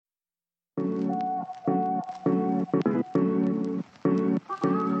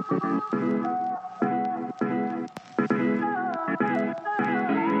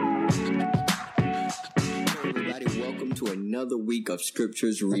to another week of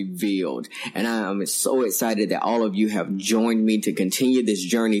Scriptures Revealed. And I am so excited that all of you have joined me to continue this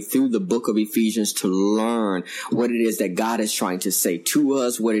journey through the book of Ephesians to learn what it is that God is trying to say to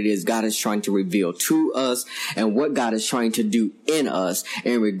us, what it is God is trying to reveal to us, and what God is trying to do in us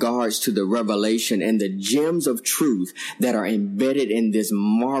in regards to the revelation and the gems of truth that are embedded in this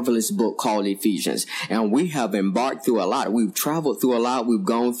marvelous book called Ephesians. And we have embarked through a lot. We've traveled through a lot. We've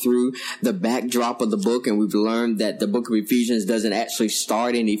gone through the backdrop of the book, and we've learned that the book of Ephesians doesn't actually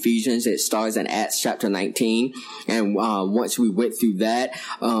start in Ephesians. It starts in Acts chapter 19. And once we went through that,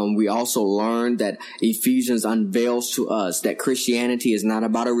 we also learned that Ephesians unveils to us that Christianity is not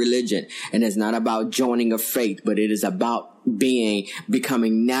about a religion and it's not about joining a faith, but it is about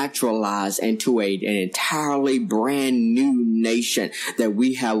becoming naturalized into an entirely brand new nation that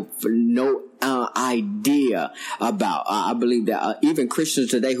we have no idea about. I believe that even Christians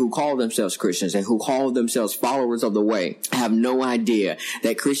today who call themselves Christians and who call themselves followers of the way have no idea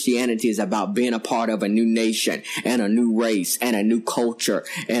that Christianity is about being a part of a new nation and a new race and a new culture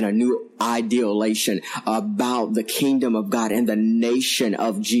and a new idealization about the kingdom of God and the nation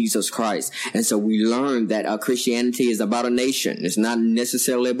of Jesus Christ. And so we learned that Christianity is about a nation. It's not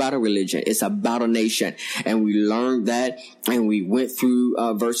necessarily about a religion. It's about a nation. And we learned that, and we went through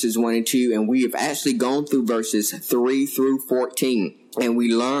verses 1 and 2, and we have actually gone through verses 3 through 14. And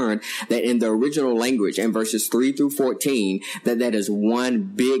we learned that in the original language, in verses 3 through 14, that is one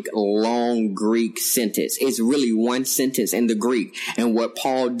big, long Greek sentence. It's really one sentence in the Greek. And what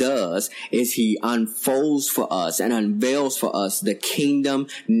Paul does is he unfolds for us and unveils for us the kingdom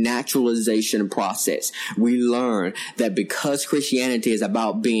naturalization process. We learn that because Christianity is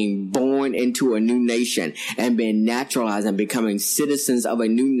about being born into a new nation and being naturalized and becoming citizens of a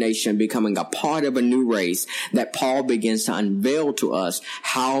new nation, becoming a part of a new race, that Paul begins to unveil to us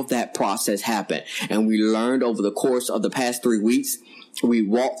how that process happened. And we learned over the course of the past 3 weeks, we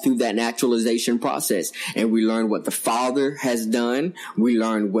walked through that naturalization process, and we learned what the Father has done. We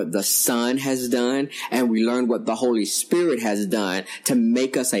learned what the Son has done, and we learned what the Holy Spirit has done to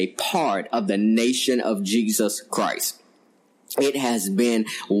make us a part of the nation of Jesus Christ. It has been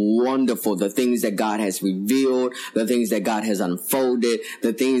wonderful. The things that God has revealed, the things that God has unfolded,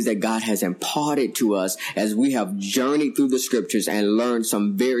 the things that God has imparted to us as we have journeyed through the scriptures and learned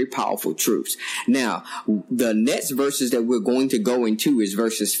some very powerful truths. Now, the next verses that we're going to go into is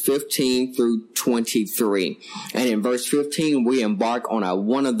verses 15 through 23. And in verse 15, we embark on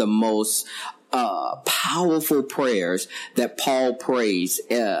one of the most powerful prayers that Paul prays,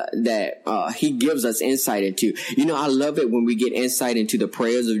 that he gives us insight into. You know, I love it when we get insight into the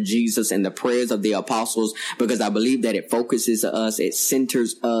prayers of Jesus and the prayers of the apostles, because I believe that it focuses us, it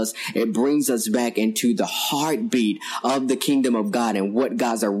centers us, it brings us back into the heartbeat of the kingdom of God and what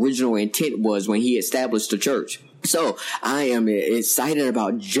God's original intent was when he established the church. So I am excited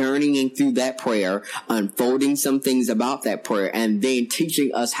about journeying through that prayer, unfolding some things about that prayer, and then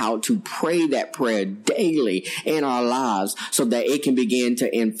teaching us how to pray that prayer daily in our lives so that it can begin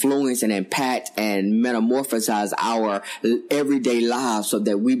to influence and impact and metamorphosize our everyday lives so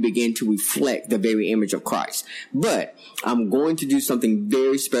that we begin to reflect the very image of Christ. But I'm going to do something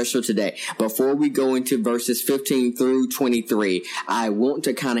very special today. Before we go into verses 15 through 23, I want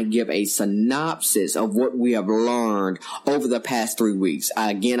to kind of give a synopsis of what we have learned over the past 3 weeks.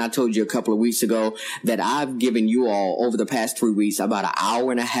 Again, I told you a couple of weeks ago that I've given you all over the past 3 weeks about an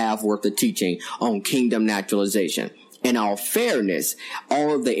hour and a half worth of teaching on kingdom naturalization. In all fairness,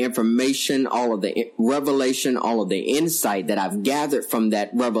 all of the information, all of the revelation, all of the insight that I've gathered from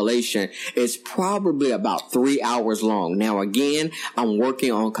that revelation is probably about 3 hours long. Now, again, I'm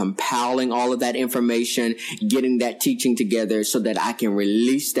working on compiling all of that information, getting that teaching together so that I can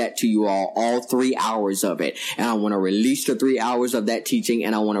release that to you all 3 hours of it. And I want to release the 3 hours of that teaching,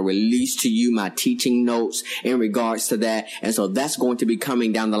 and I want to release to you my teaching notes in regards to that. And so that's going to be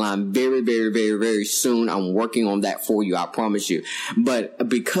coming down the line very, very, very, very soon. I'm working on that for you, I promise you. But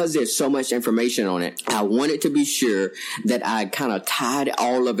because there's so much information on it, I wanted to be sure that I kind of tied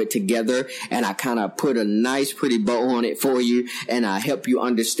all of it together, and I kind of put a nice pretty bow on it for you, and I help you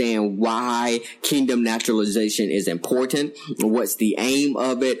understand why kingdom naturalization is important, what's the aim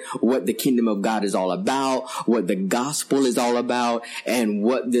of it, what the kingdom of God is all about, what the gospel is all about, and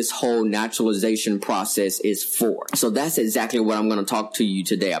what this whole naturalization process is for. So that's exactly what I'm going to talk to you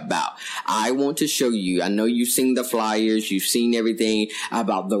today about. I want to show you, I know you've seen the flyers, you've seen everything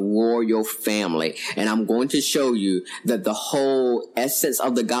about the royal family. And I'm going to show you that the whole essence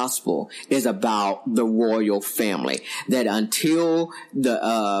of the gospel is about the royal family. That until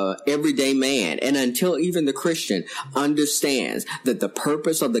the everyday man and until even the Christian understands that the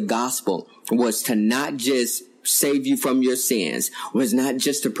purpose of the gospel was to not just save you from your sins, was not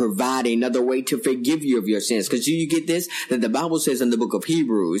just to provide another way to forgive you of your sins. Because do you get this? That the Bible says in the book of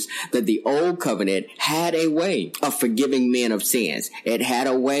Hebrews that the old covenant had a way of forgiving men of sins. It had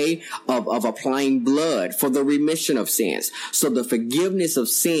a way of applying blood for the remission of sins. So the forgiveness of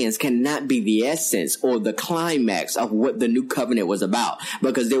sins cannot be the essence or the climax of what the new covenant was about,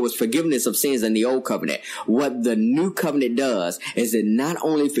 because there was forgiveness of sins in the old covenant. What the new covenant does is it not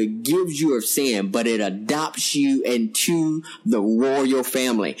only forgives you of sin, but it adopts you into the royal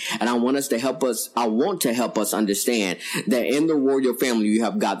family. And I want to help us understand that in the royal family, you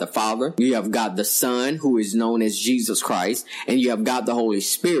have God the Father, you have God the Son, who is known as Jesus Christ, and you have God the Holy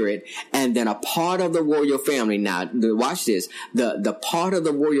Spirit. And then a part of the royal family, now watch this, the part of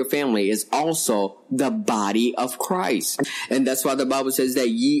the royal family is also the body of Christ. And that's why the Bible says that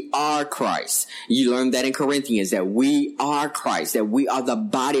ye are Christ. You learned that in Corinthians, that we are Christ, that we are the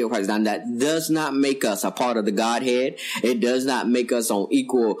body of Christ. Now that does not make us a part of the Godhead. It does not make us on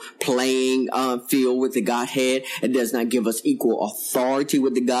equal playing field with the Godhead. It does not give us equal authority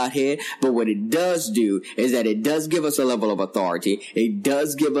with the Godhead. But what it does do is that it does give us a level of authority. It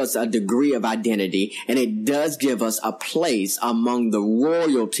does give us a degree of identity, and it does give us a place among the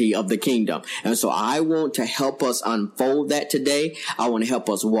royalty of the kingdom. And so I want to help us unfold that today. I want to help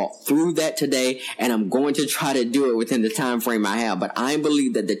us walk through that today, and I'm going to try to do it within the time frame I have. But I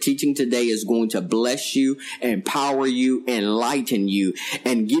believe that the teaching today is going to bless you, empower you, enlighten you,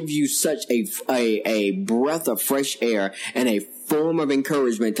 and give you such a breath of fresh air and a form of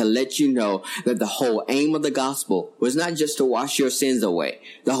encouragement to let you know that the whole aim of the gospel was not just to wash your sins away.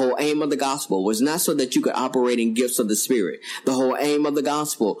 The whole aim of the gospel was not so that you could operate in gifts of the Spirit. The whole aim of the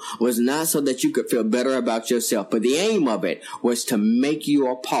gospel was not so that you could feel better about yourself, but the aim of it was to make you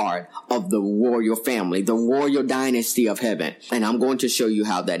a part of the royal family, the royal dynasty of heaven. And I'm going to show you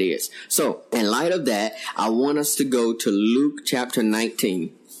how that is. So in light of that, I want us to go to Luke chapter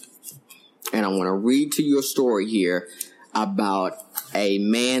 19. And I want to read to you a story here about a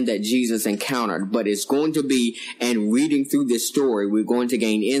man that Jesus encountered. But it's going to be, and reading through this story, we're going to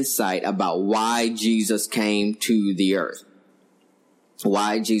gain insight about why Jesus came to the earth.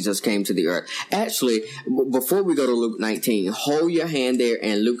 Why Jesus came to the earth. Actually, before we go to Luke 19, hold your hand there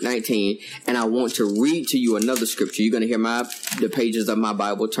in Luke 19, and I want to read to you another scripture. You're going to hear the pages of my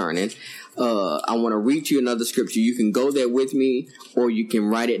Bible turning. I want to read to you another scripture. You can go there with me, or you can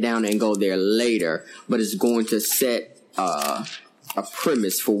write it down and go there later, but it's going to set a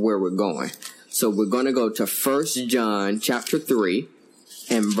premise for where we're going. So we're going to go to 1 John chapter 3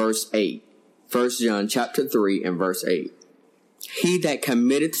 and verse 8. 1 John chapter 3 and verse 8. He that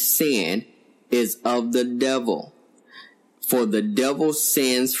committeth sin is of the devil, for the devil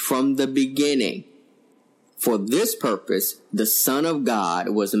sins from the beginning. For this purpose, the Son of God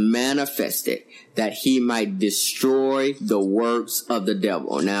was manifested, that he might destroy the works of the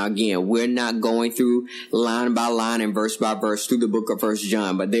devil. Now, again, we're not going through line by line and verse by verse through the book of 1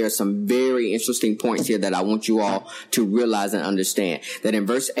 John, but there are some very interesting points here that I want you all to realize and understand. That in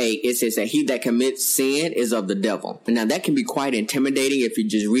verse 8, it says that he that commits sin is of the devil. Now, that can be quite intimidating if you're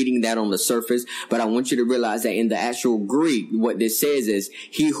just reading that on the surface, but I want you to realize that in the actual Greek, what this says is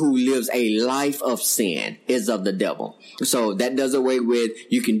he who lives a life of sin is of the devil. So that does away with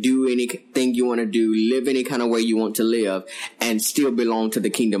you can do anything you want to do, live any kind of way you want to live, and still belong to the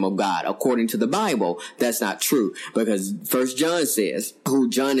kingdom of God. According to the Bible, that's not true, because 1 John says, who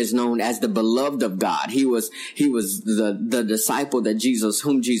John is known as the beloved of God. He was the disciple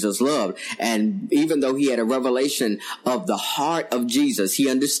whom Jesus loved. And even though he had a revelation of the heart of Jesus, he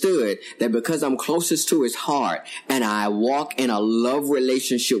understood that because I'm closest to his heart and I walk in a love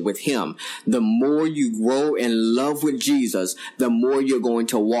relationship with him, the more you grow in love with Jesus, the more you're going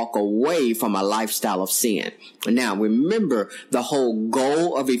to walk away from a lifestyle of sin. Now, remember, the whole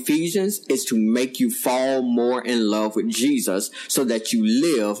goal of Ephesians is to make you fall more in love with Jesus so that you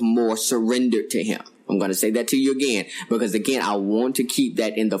live more surrendered to him. I'm going to say that to you again, because again, I want to keep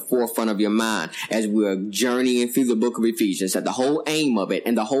that in the forefront of your mind as we're journeying through the book of Ephesians, that the whole aim of it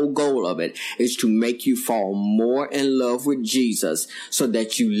and the whole goal of it is to make you fall more in love with Jesus so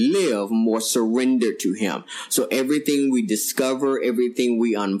that you live more surrendered to him. So everything we discover, everything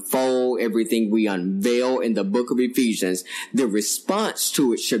we unfold, everything we unveil in the book of Ephesians, the response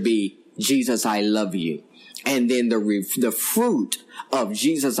to it should be, Jesus, I love you. And then the fruit of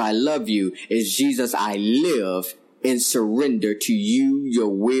Jesus, I love you is Jesus, I live and surrender to you, your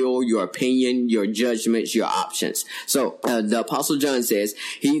will, your opinion, your judgments, your options. So the Apostle John says,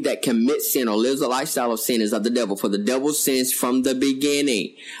 he that commits sin or lives a lifestyle of sin is of the devil, for the devil sins from the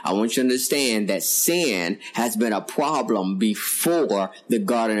beginning. I want you to understand that sin has been a problem before the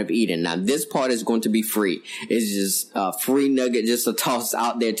Garden of Eden. Now, this part is going to be free. It's just a free nugget just to toss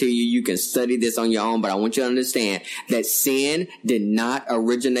out there to you. You can study this on your own, but I want you to understand that sin did not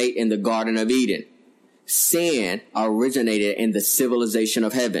originate in the Garden of Eden. Sin originated in the civilization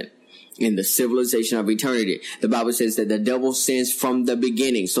of heaven, in the civilization of eternity. The Bible says that the devil sins from the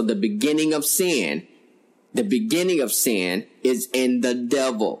beginning. So the beginning of sin is in the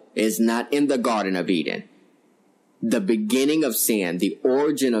devil, is not in the Garden of Eden. The beginning of sin, the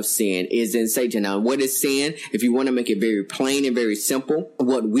origin of sin is in Satan. Now, what is sin? If you want to make it very plain and very simple,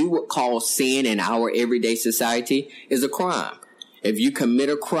 what we would call sin in our everyday society is a crime. If you commit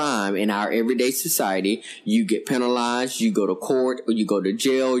a crime in our everyday society, you get penalized, you go to court, or you go to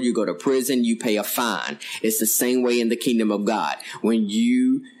jail, you go to prison, you pay a fine. It's the same way in the kingdom of God. When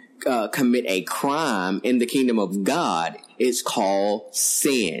you commit a crime in the kingdom of God, it's called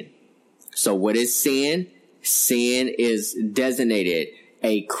sin. So what is sin? Sin is designated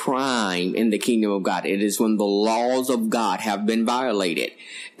a crime in the kingdom of God. It is when the laws of God have been violated.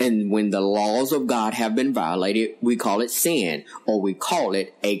 And when the laws of God have been violated, we call it sin, or we call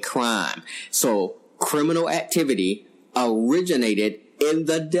it a crime. So criminal activity originated in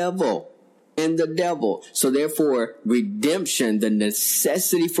the devil. So therefore, redemption, the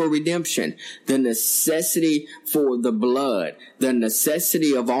necessity for redemption, the necessity for the blood, the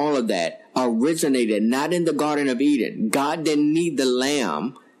necessity of all of that originated not in the Garden of Eden. God didn't need the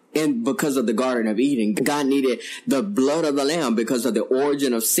lamb because of the Garden of Eden. God needed the blood of the lamb because of the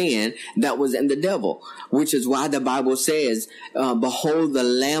origin of sin that was in the devil, which is why the Bible says, behold the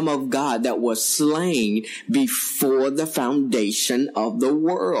Lamb of God that was slain before the foundation of the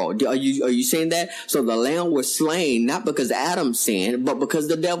world. Are you saying that? So the lamb was slain not because Adam sinned, but because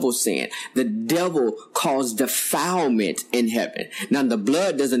the devil sinned. The devil caused defilement in heaven. Now, the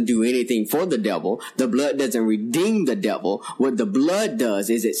blood doesn't do anything for the devil. The blood doesn't redeem the devil. What the blood does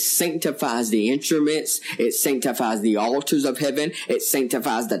is it sanctifies the instruments. It sanctifies the altars of heaven. It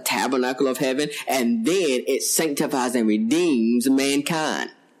sanctifies the tabernacle of heaven. And then it sanctifies and redeems mankind.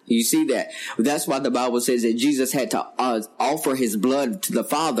 You see that? That's why the Bible says that Jesus had to offer his blood to the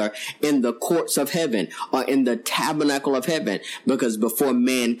Father in the courts of heaven, or in the tabernacle of heaven, because before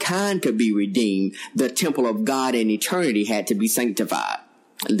mankind could be redeemed, the temple of God in eternity had to be sanctified.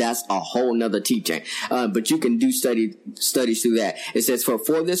 That's a whole nother teaching. But you can do studies through that. It says, for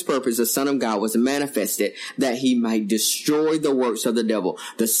this purpose, the Son of God was manifested that he might destroy the works of the devil.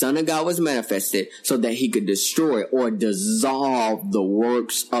 The Son of God was manifested so that he could destroy or dissolve the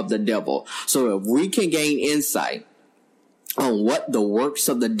works of the devil. So if we can gain insight on what the works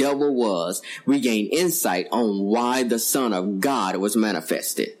of the devil was, we gain insight on why the Son of God was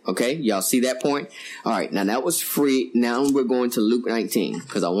manifested. Okay, y'all see that point? All right, now that was free. Now we're going to Luke 19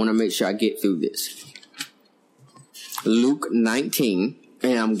 because I want to make sure I get through this. Luke 19,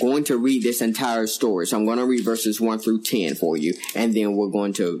 and I'm going to read this entire story. So I'm going to read verses 1 through 10 for you, and then we're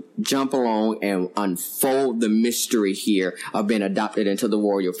going to jump along and unfold the mystery here of being adopted into the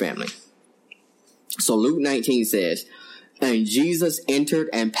royal family. So Luke 19 says, and Jesus entered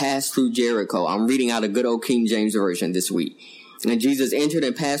and passed through Jericho. I'm reading out a good old King James Version this week. And Jesus entered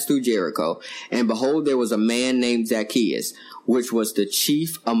and passed through Jericho. And behold, there was a man named Zacchaeus, which was the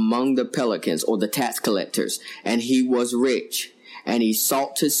chief among the publicans, or the tax collectors. And he was rich. And he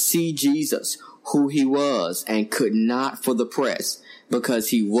sought to see Jesus, who he was, and could not for the press, because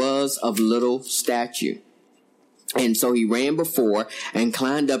he was of little stature. And so he ran before and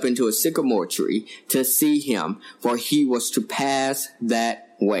climbed up into a sycamore tree to see him, for he was to pass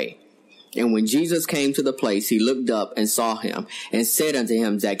that way. And when Jesus came to the place, he looked up and saw him and said unto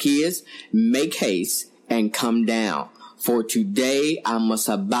him, Zacchaeus, make haste and come down, for today I must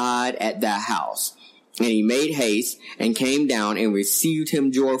abide at thy house. And he made haste and came down and received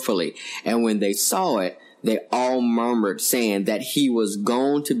him joyfully. And when they saw it, they all murmured, saying that he was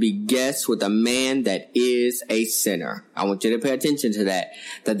going to be guest with a man that is a sinner. I want you to pay attention to that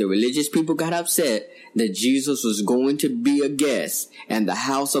the religious people got upset that Jesus was going to be a guest in the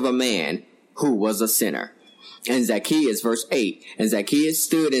house of a man who was a sinner. And Zacchaeus, verse 8, and Zacchaeus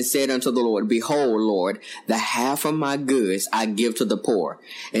stood and said unto the Lord, behold, Lord, the half of my goods I give to the poor.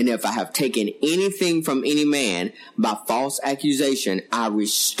 And if I have taken anything from any man by false accusation, I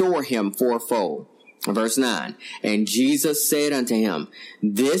restore him fourfold. Verse 9, and Jesus said unto him,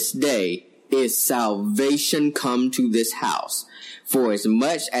 this day is salvation come to this house, for as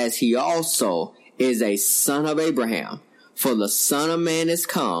much as he also is a son of Abraham. For the Son of Man is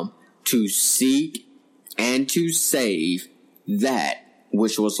come to seek and to save that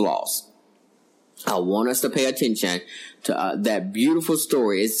which was lost. I want us to pay attention to that beautiful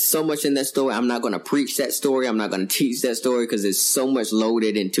story. It's so much in that story. I'm not going to preach that story. I'm not going to teach that story because there's so much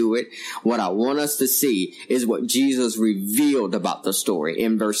loaded into it. What I want us to see is what Jesus revealed about the story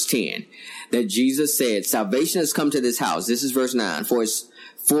in verse 10. That Jesus said, salvation has come to this house. This is verse 9.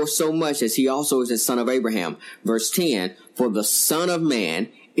 For so much as he also is a son of Abraham. Verse 10, for the Son of Man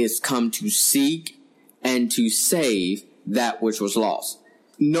is come to seek and to save that which was lost.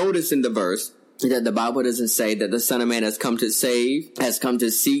 Notice in the verse that the Bible doesn't say that the Son of Man has come to seek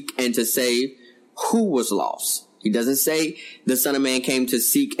and to save who was lost. He doesn't say the Son of Man came to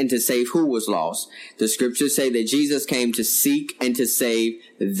seek and to save who was lost. The scriptures say that Jesus came to seek and to save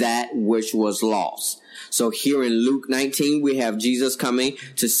that which was lost. So here in Luke 19, we have Jesus coming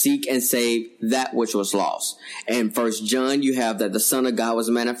to seek and save that which was lost. And 1 John, you have that the Son of God was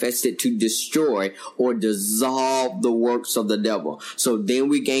manifested to destroy or dissolve the works of the devil. So then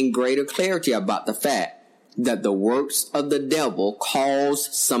we gain greater clarity about the fact that the works of the devil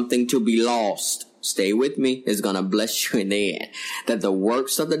cause something to be lost. Stay with me. It's going to bless you in the end. That the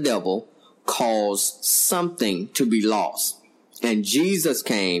works of the devil cause something to be lost. And Jesus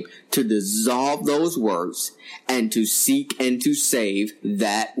came to dissolve those works and to seek and to save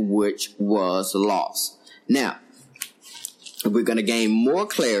that which was lost. Now, we're going to gain more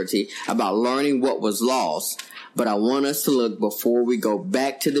clarity about learning what was lost. But I want us to look, before we go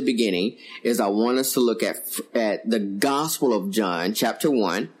back to the beginning, I want us to look at the Gospel of John, chapter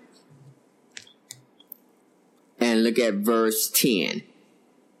 1, and look at verse 10.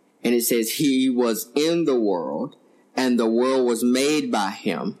 And it says, he was in the world, and the world was made by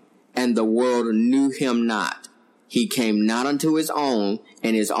him, and the world knew him not. He came not unto his own,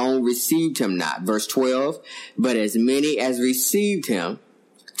 and his own received him not. Verse 12, but as many as received him,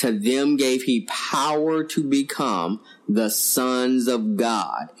 to them gave he power to become the sons of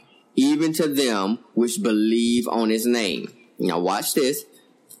God, even to them which believe on his name. Now watch this.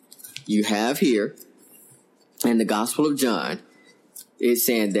 You have here in the Gospel of John, it's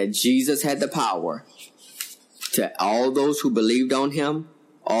saying that Jesus had the power to all those who believed on him,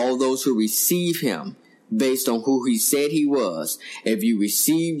 all those who receive him based on who he said he was. If you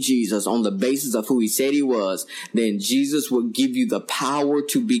receive Jesus on the basis of who he said he was, then Jesus will give you the power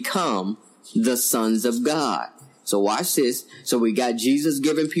to become the sons of God. So watch this. So we got Jesus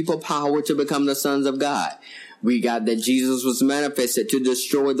giving people power to become the sons of God. We got that Jesus was manifested to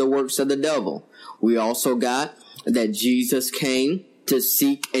destroy the works of the devil. We also got that Jesus came to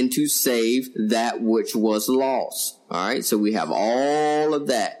seek and to save that which was lost. All right. So we have all of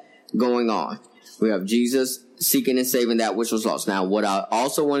that going on. We have Jesus seeking and saving that which was lost. Now, what I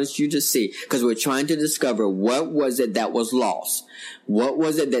also want you to see, because we're trying to discover what was it that was lost. What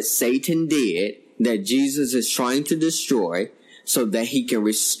was it that Satan did that Jesus is trying to destroy so that he can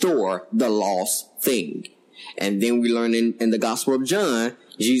restore the lost thing? And then we learn in the Gospel of John,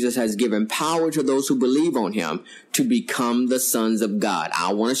 Jesus has given power to those who believe on him to become the sons of God.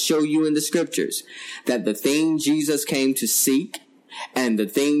 I want to show you in the scriptures that the thing Jesus came to seek and the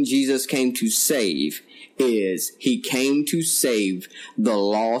thing Jesus came to save is he came to save the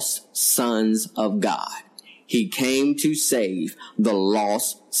lost sons of God. He came to save the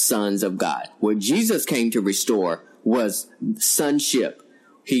lost sons of God. What Jesus came to restore was sonship.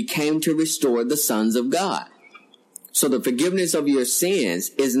 He came to restore the sons of God. So the forgiveness of your sins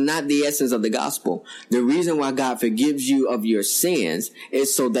is not the essence of the gospel. The reason why God forgives you of your sins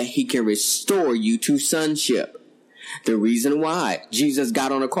is so that he can restore you to sonship. The reason why Jesus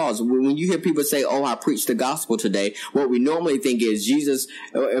got on the cross. When you hear people say, oh, I preached the gospel today, what we normally think is Jesus,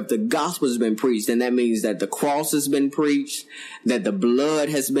 if the gospel has been preached, then that means that the cross has been preached, that the blood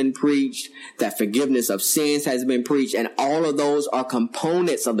has been preached, that forgiveness of sins has been preached, and all of those are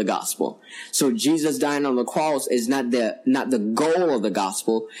components of the gospel. So Jesus dying on the cross is not the goal of the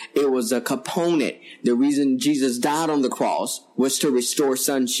gospel. It was a component. The reason Jesus died on the cross was to restore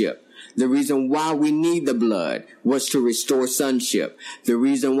sonship. The reason why we need the blood was to restore sonship. The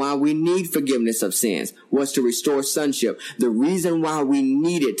reason why we need forgiveness of sins was to restore sonship. The reason why we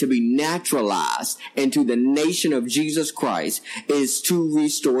need it to be naturalized into the nation of Jesus Christ is to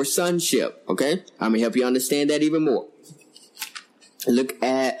restore sonship. Okay? I'm going to help you understand that even more. Look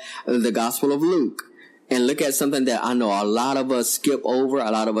at the Gospel of Luke. And look at something that I know a lot of us skip over.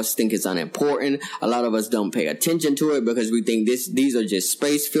 A lot of us think it's unimportant. A lot of us don't pay attention to it because we think these are just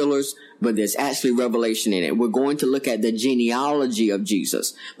space fillers, but there's actually revelation in it. We're going to look at the genealogy of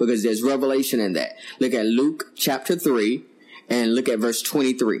Jesus because there's revelation in that. Look at Luke chapter 3 and look at verse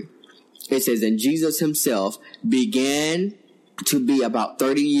 23. it says, and Jesus himself began to be about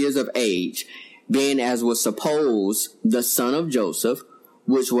 30 years of age, being as was supposed the son of Joseph,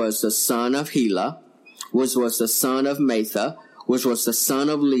 which was the son of Hela, which was the son of Matha, which was the son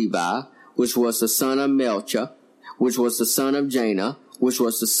of Levi, which was the son of Melchi, which was the son of Janna, which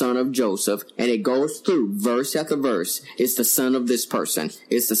was the son of Joseph. And it goes through verse after verse. It's the son of this person.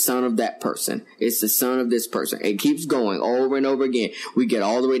 It's the son of that person. It's the son of this person. It keeps going over and over again. We get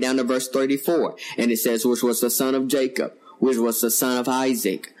all the way down to verse 34. And it says, which was the son of Jacob, which was the son of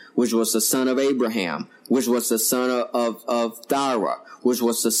Isaac, which was the son of Abraham, which was the son of Thara, which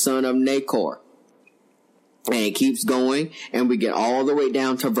was the son of Nachor. And it keeps going, and we get all the way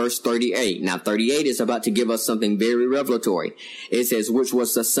down to verse 38. Now, 38 is about to give us something very revelatory. It says, which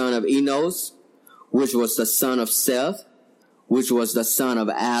was the son of Enos, which was the son of Seth, which was the son of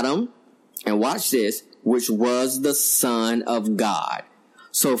Adam, and watch this, which was the son of God.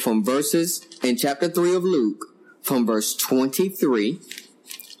 So from verses in chapter 3 of Luke, from verse 23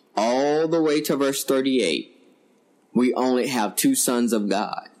 all the way to verse 38, we only have two sons of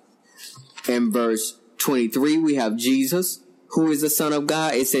God. In verse 23, we have Jesus, who is the son of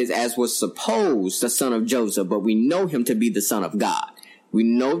God. It says, as was supposed, the son of Joseph, but we know him to be the son of God. We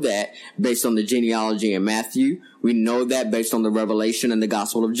know that based on the genealogy in Matthew. We know that based on the revelation in the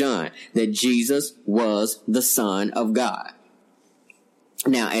Gospel of John, that Jesus was the son of God.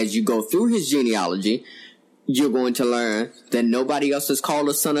 Now, as you go through his genealogy, you're going to learn that nobody else is called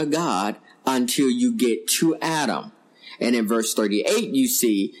a son of God until you get to Adam. And in verse 38, you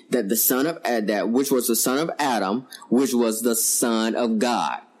see that the son of Adam, which was the son of Adam, which was the son of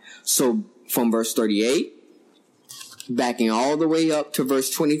God. So from verse 38, backing all the way up to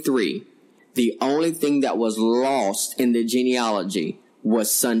verse 23, the only thing that was lost in the genealogy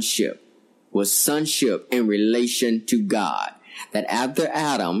was sonship in relation to God. That after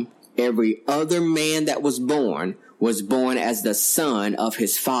Adam, every other man that was born as the son of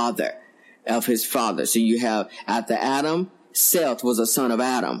his father. So you have, after Adam, Seth was a son of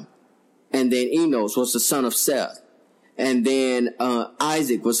Adam. And then Enos was the son of Seth. And then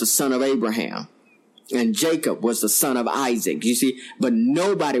Isaac was the son of Abraham. And Jacob was the son of Isaac. You see, but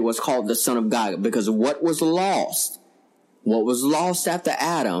nobody was called the son of God, because what was lost after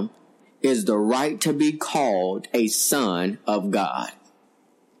Adam is the right to be called a son of God.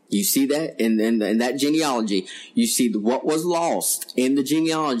 You see that in that genealogy, you see what was lost in the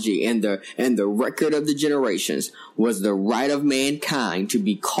genealogy and the record of the generations was the right of mankind to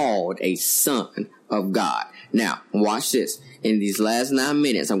be called a son of God. Now, watch this. In these last 9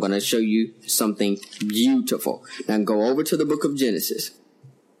 minutes, I'm going to show you something beautiful. Now, go over to the book of Genesis.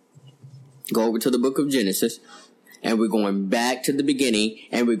 Go over to the book of Genesis, and we're going back to the beginning,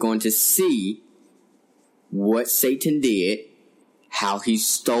 and we're going to see what Satan did, how he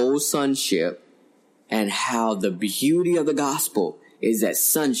stole sonship, and how the beauty of the gospel is that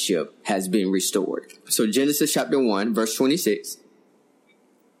sonship has been restored. So Genesis chapter 1, verse 26.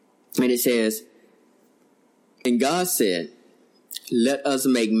 And it says, and God said, let us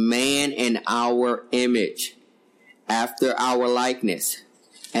make man in our image, after our likeness,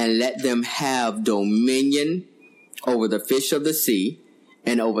 and let them have dominion over the fish of the sea,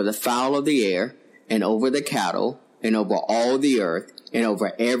 and over the fowl of the air, and over the cattle, and over all the earth, and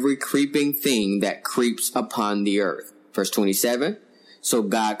over every creeping thing that creeps upon the earth. Verse 27. So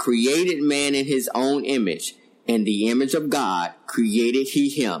God created man in his own image. In the image of God created he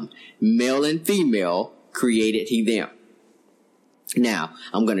him. Male and female created he them. Now,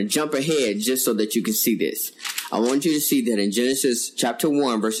 I'm going to jump ahead just so that you can see this. I want you to see that in Genesis chapter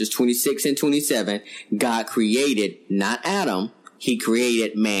 1, verses 26 and 27, God created not Adam, he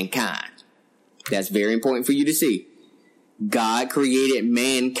created mankind. That's very important for you to see. God created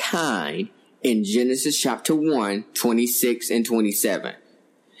mankind in Genesis chapter 1, 26 and 27.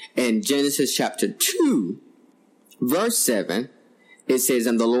 In Genesis chapter 2, verse 7, it says,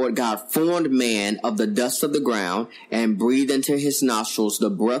 and the Lord God formed man of the dust of the ground and breathed into his nostrils the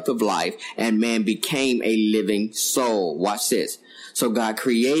breath of life, and man became a living soul. Watch this. So God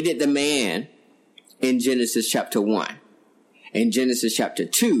created the man in Genesis chapter 1. In Genesis chapter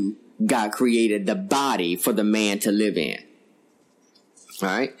 2, God created the body for the man to live in. All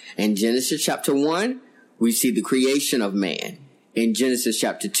right. In Genesis chapter 1, we see the creation of man. In Genesis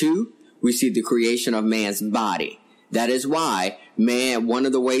chapter 2, we see the creation of man's body. That is why man, one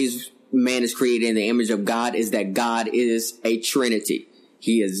of the ways man is created in the image of God is that God is a Trinity.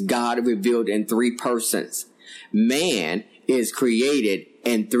 He is God revealed in three persons. Man is created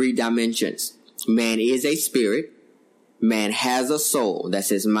in three dimensions. Man is a spirit. Man has a soul. That's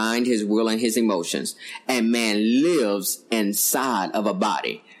his mind, his will, and his emotions. And man lives inside of a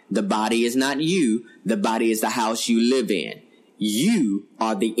body. The body is not you. The body is the house you live in. You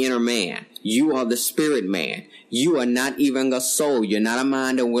are the inner man. You are the spirit man. You are not even a soul. You're not a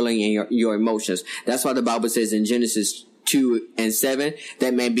mind and willing and your emotions. That's why the Bible says in Genesis 2:7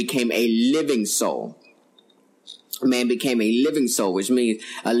 that man became a living soul. Man became a living soul, which means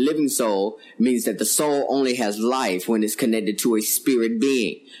a living soul means that the soul only has life when it's connected to a spirit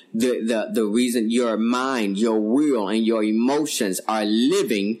being. The reason your mind, your will, and your emotions are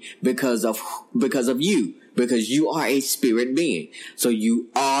living because of you, because you are a spirit being. So you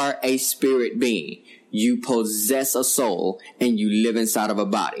are a spirit being. You possess a soul and you live inside of a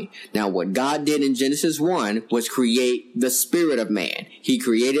body. Now, what God did in Genesis 1 was create the spirit of man. He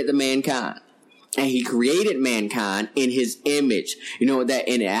created the mankind. And he created mankind in his image, that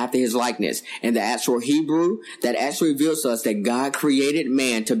in after his likeness. And the actual Hebrew, that actually reveals to us that God created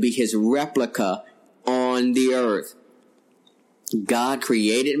man to be his replica on the earth. God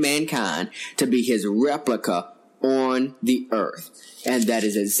created mankind to be his replica on the earth. And that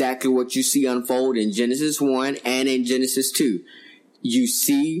is exactly what you see unfold in Genesis 1 and in Genesis 2. You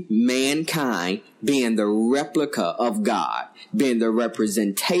see mankind being the replica of God, being the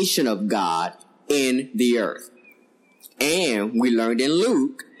representation of God in the earth. And we learned in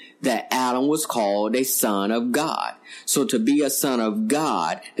Luke that Adam was called a son of God. So to be a son of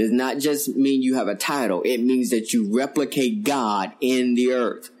God does not just mean you have a title. It means that you replicate God in the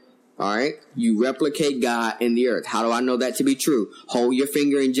earth. All right? You replicate God in the earth. How do I know that to be true? Hold your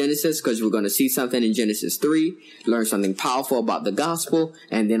finger in Genesis, because we're going to see something in Genesis 3, learn something powerful about the gospel,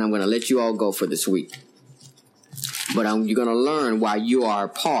 and then I'm going to let you all go for this week. But you're going to learn why you are a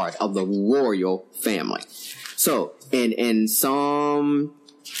part of the royal family. So, in Psalm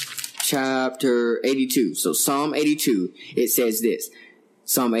chapter 82, so Psalm 82, it says this.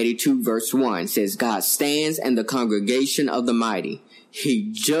 Psalm 82 verse 1 says, God stands in the congregation of the mighty. He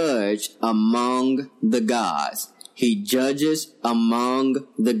judged among the gods. He judges among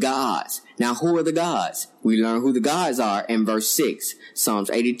the gods. Now, who are the gods? We learn who the gods are in verse 6, Psalms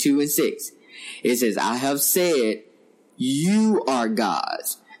 82:6. It says, I have said, you are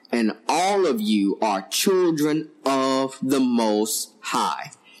gods, and all of you are children of the Most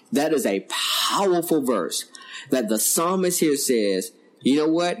High. That is a powerful verse that the psalmist here says, you know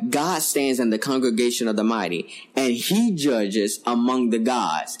what? God stands in the congregation of the mighty, and he judges among the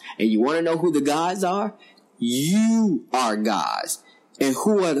gods. And you want to know who the gods are? You are gods. And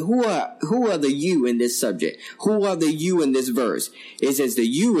who are the you in this subject? Who are the you in this verse? It says the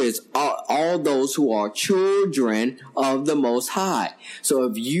you is all those who are children of the Most High. So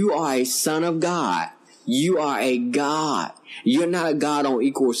if you are a son of God, you are a God. You're not a God on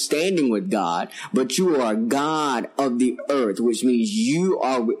equal standing with God, but you are a God of the earth, which means you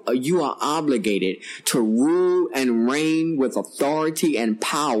are obligated to rule and reign with authority and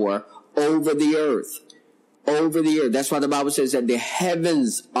power over the earth. Over the earth. That's why the Bible says that the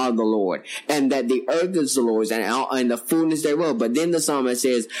heavens are the Lord, and that the earth is the Lord's, and the fullness thereof. But then the psalmist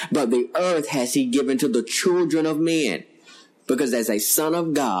says, but the earth has he given to the children of men. Because as a son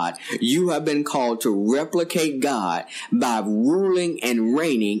of God, you have been called to replicate God by ruling and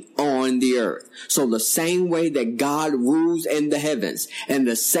reigning on the earth. So the same way that God rules in the heavens, and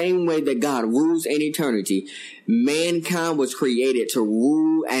the same way that God rules in eternity, mankind was created to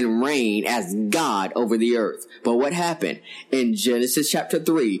rule and reign as God over the earth. But what happened? In Genesis chapter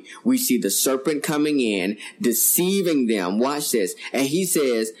 3, we see the serpent coming in, deceiving them. Watch this. And he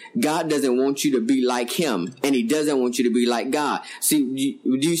says, God doesn't want you to be like him, and he doesn't want you to be like God. See,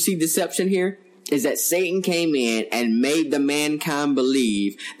 do you see deception here? Is that Satan came in and made the mankind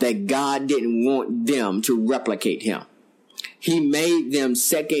believe that God didn't want them to replicate him. He made them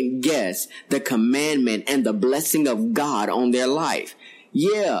second guess the commandment and the blessing of God on their life.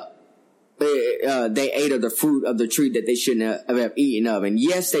 Yeah, they ate of the fruit of the tree that they shouldn't have eaten of. And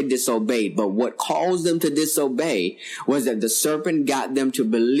yes, they disobeyed. But what caused them to disobey was that the serpent got them to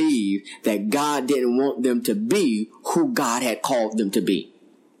believe that God didn't want them to be who God had called them to be.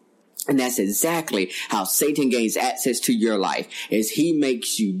 And that's exactly how Satan gains access to your life, is he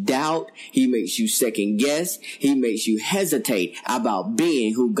makes you doubt, he makes you second guess, he makes you hesitate about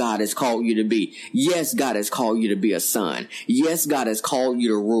being who God has called you to be. Yes, God has called you to be a son. Yes, God has called you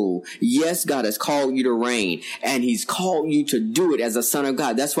to rule. Yes, God has called you to reign, and he's called you to do it as a son of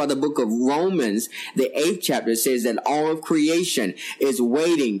God. That's why the book of Romans, the 8th chapter, says that all of creation is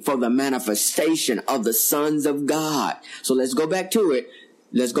waiting for the manifestation of the sons of God. So let's go back to it.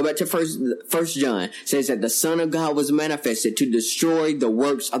 Let's go back to First John. It says that the Son of God was manifested to destroy the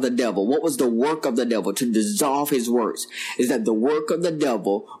works of the devil. What was the work of the devil? To dissolve his works. Is that the work of the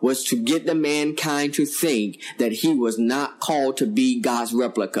devil was to get the mankind to think that he was not called to be God's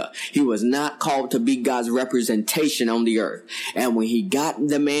replica. He was not called to be God's representation on the earth. And when he got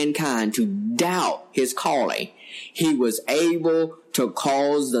the mankind to doubt his calling, he was able to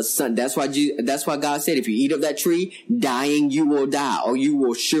cause the sun. That's why God said, if you eat of that tree, dying you will die, or you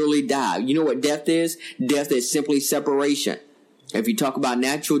will surely die. You know what death is? Death is simply separation. If you talk about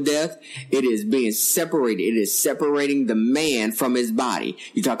natural death, it is being separated. It is separating the man from his body.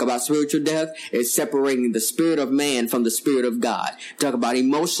 You talk about spiritual death, it's separating the spirit of man from the spirit of God. You talk about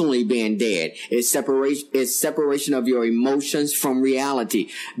emotionally being dead, it's separation of your emotions from reality.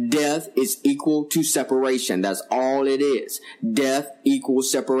 Death is equal to separation. That's all it is. Death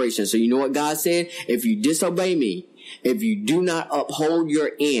equals separation. So you know what God said? If you disobey me, if you do not uphold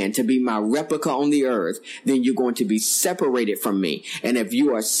your end to be my replica on the earth, then you're going to be separated from me. And if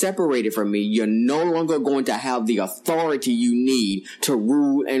you are separated from me, you're no longer going to have the authority you need to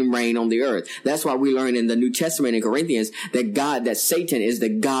rule and reign on the earth. That's why we learn in the New Testament in Corinthians that Satan is the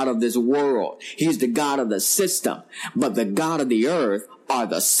God of this world. He's the God of the system. But the God of the earth are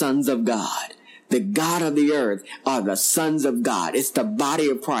the sons of God. The God of the earth are the sons of God. It's the body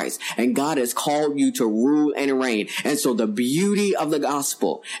of Christ. And God has called you to rule and reign. And so the beauty of the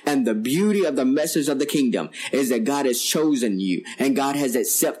gospel and the beauty of the message of the kingdom is that God has chosen you, and God has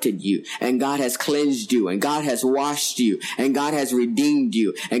accepted you, and God has cleansed you, and God has washed you, and God has redeemed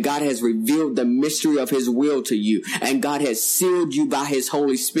you, and God has revealed the mystery of his will to you, and God has sealed you by his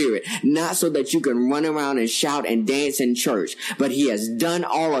Holy Spirit, not so that you can run around and shout and dance in church, but he has done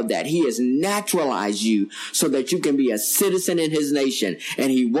all of that. He has naturalized you so that you can be a citizen in his nation.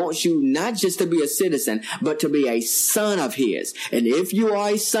 And he wants you not just to be a citizen, but to be a son of his. And if you are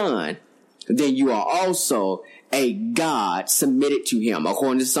a son, then you are also a God submitted to him,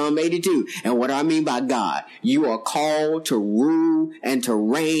 according to Psalm 82. And what I mean by God, you are called to rule and to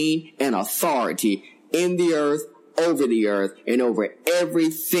reign in authority in the earth, over the earth, and over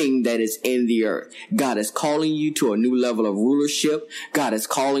everything that is in the earth. God is calling you to a new level of rulership. God is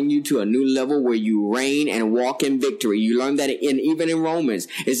calling you to a new level where you reign and walk in victory. You learn that even in Romans,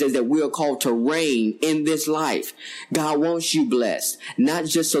 it says that we are called to reign in this life. God wants you blessed, not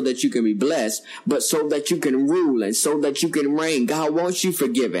just so that you can be blessed, but so that you can rule and so that you can reign. God wants you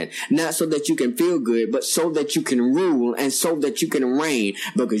forgiven, not so that you can feel good, but so that you can rule and so that you can reign,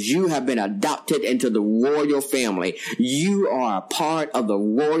 because you have been adopted into the royal family. You are a part of the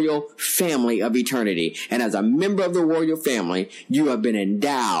royal family of eternity. And as a member of the royal family, you have been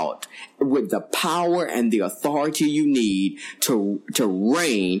endowed with the power and the authority you need to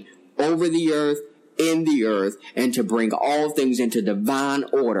reign over the earth, in the earth, and to bring all things into divine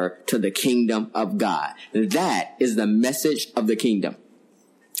order to the kingdom of God. That is the message of the kingdom.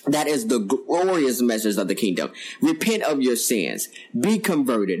 That is the glorious message of the kingdom. Repent of your sins. Be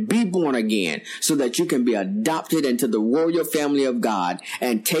converted. Be born again so that you can be adopted into the royal family of God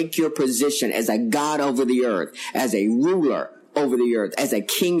and take your position as a God over the earth, as a ruler over the earth, as a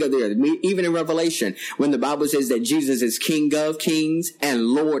king of the earth. Even in Revelation, when the Bible says that Jesus is King of kings and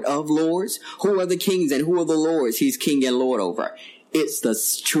Lord of lords, who are the kings and who are the lords he's king and Lord over? It's the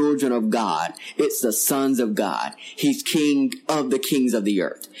children of God. It's the sons of God. He's king of the kings of the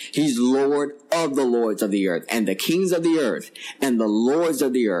earth. He's Lord of the lords of the earth. And the kings of the earth and the lords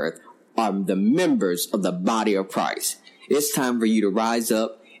of the earth are the members of the body of Christ. It's time for you to rise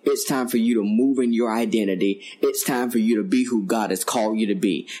up. It's time for you to move in your identity. It's time for you to be who God has called you to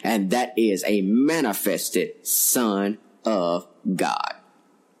be. And that is a manifested son of God.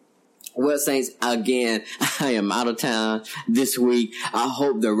 Well, saints, again, I am out of town this week. I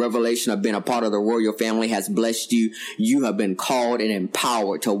hope the revelation of being a part of the royal family has blessed you. You have been called and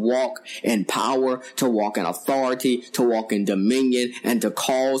empowered to walk in power, to walk in authority, to walk in dominion, and to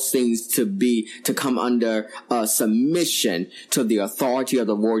cause things to come under submission to the authority of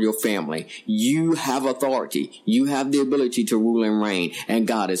the royal family. You have authority. You have the ability to rule and reign, and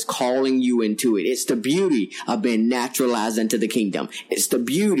God is calling you into it. It's the beauty of being naturalized into the kingdom. It's the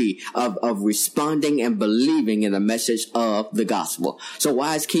beauty of responding and believing in the message of the gospel. So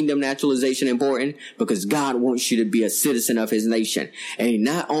why is kingdom naturalization important? Because God wants you to be a citizen of his nation. And he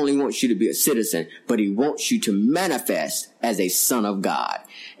not only wants you to be a citizen, but he wants you to manifest as a son of God.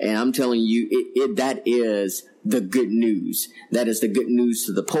 And I'm telling you, that is the good news. That is the good news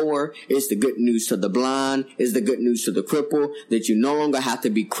to the poor. It's the good news to the blind. It's the good news to the cripple, that you no longer have to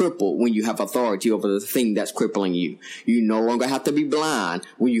be crippled when you have authority over the thing that's crippling you. You no longer have to be blind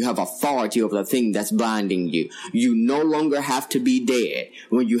when you have authority over the thing that's blinding you. You no longer have to be dead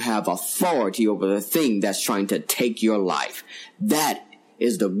when you have authority over the thing that's trying to take your life. That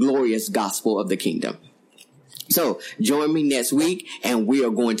is the glorious gospel of the kingdom. So join me next week, and we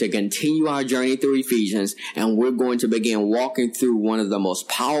are going to continue our journey through Ephesians, and we're going to begin walking through one of the most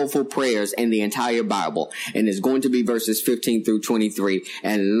powerful prayers in the entire Bible. And it's going to be verses 15 through 23,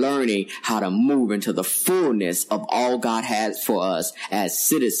 and learning how to move into the fullness of all God has for us as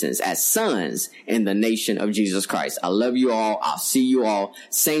citizens, as sons in the nation of Jesus Christ. I love you all. I'll see you all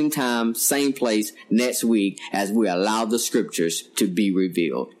same time, same place next week as we allow the scriptures to be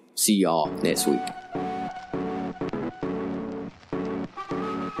revealed. See y'all next week.